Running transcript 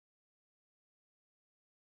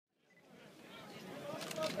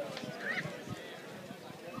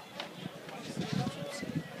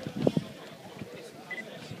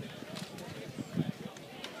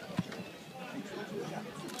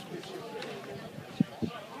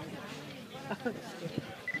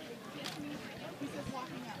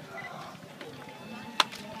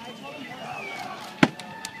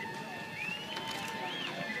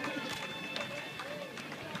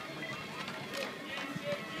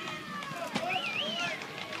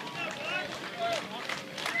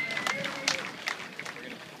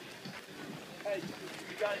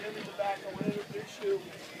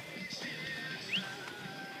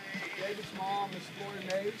David's mom is Florida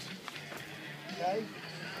Mays. Okay?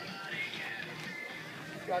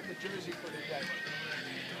 She's got the jersey for today.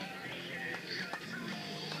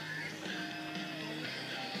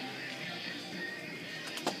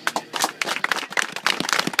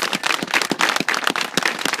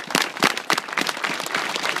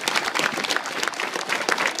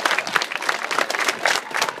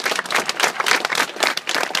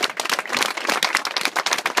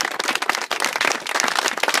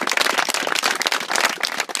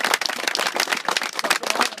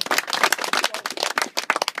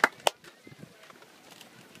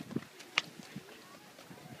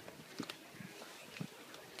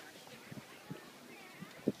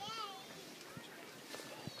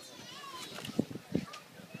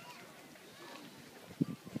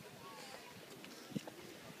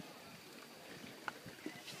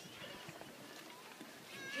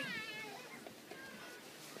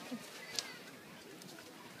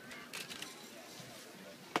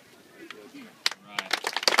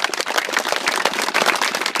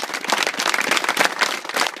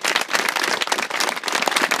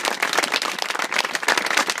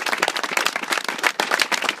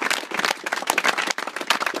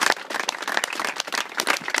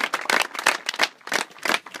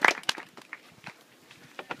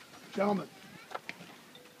 Gentlemen,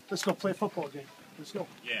 let's go play a football game. Let's go.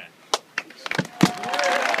 Yeah.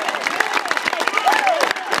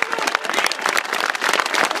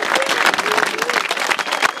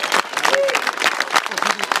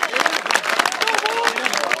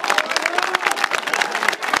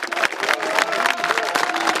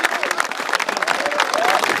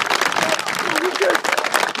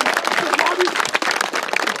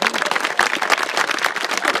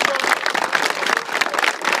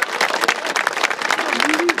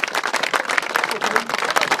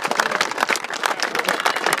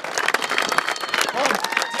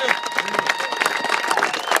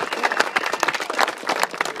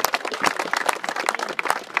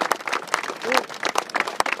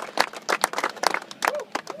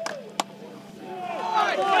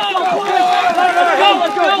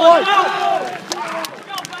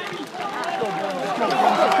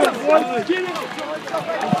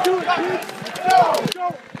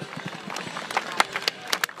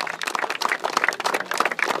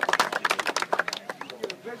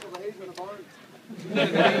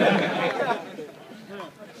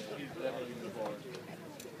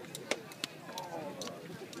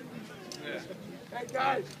 Hey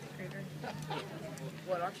guys,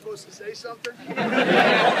 what, I'm supposed to say something?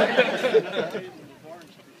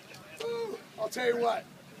 I'll tell you what,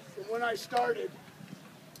 from when I started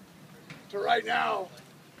to right now,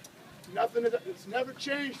 nothing, it's never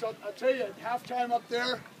changed. I'll tell you, at halftime up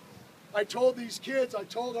there, I told these kids, I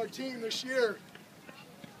told our team this year,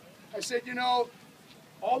 I said, you know,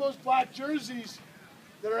 all those black jerseys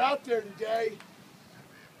that are out there today,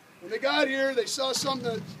 when they got here, they saw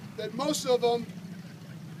something that most of them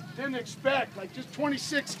didn't expect, like just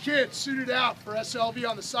 26 kids suited out for SLV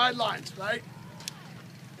on the sidelines, right?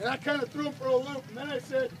 And that kind of threw them for a loop. And then I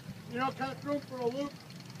said, you know, kind of threw them for a loop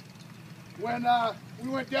when we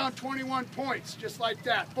went down 21 points, just like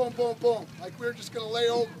that. Boom, boom, boom. Like we were just going to lay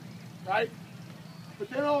over, right? But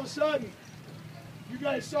then all of a sudden, you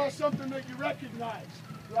guys saw something that you recognized,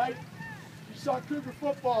 right? You saw Cougar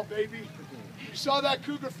football, baby. You saw that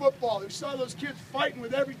Cougar football. You saw those kids fighting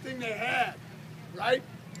with everything they had, right?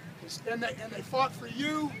 And they fought for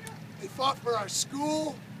you. They fought for our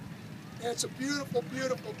school. And it's a beautiful,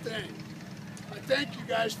 beautiful thing. I thank you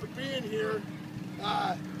guys for being here.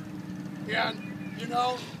 And, you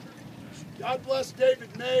know, God bless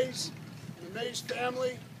David Mays and the Mays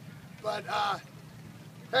family. But,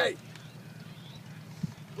 hey,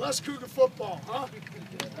 bless Cougar football, huh?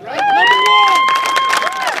 Right?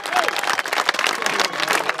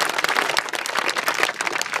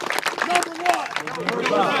 Number one.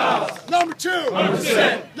 Number two.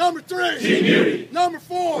 Number three. Team Beauty. Number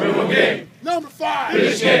four. Win one game. Number five.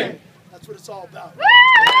 Finish game. That's what it's all about.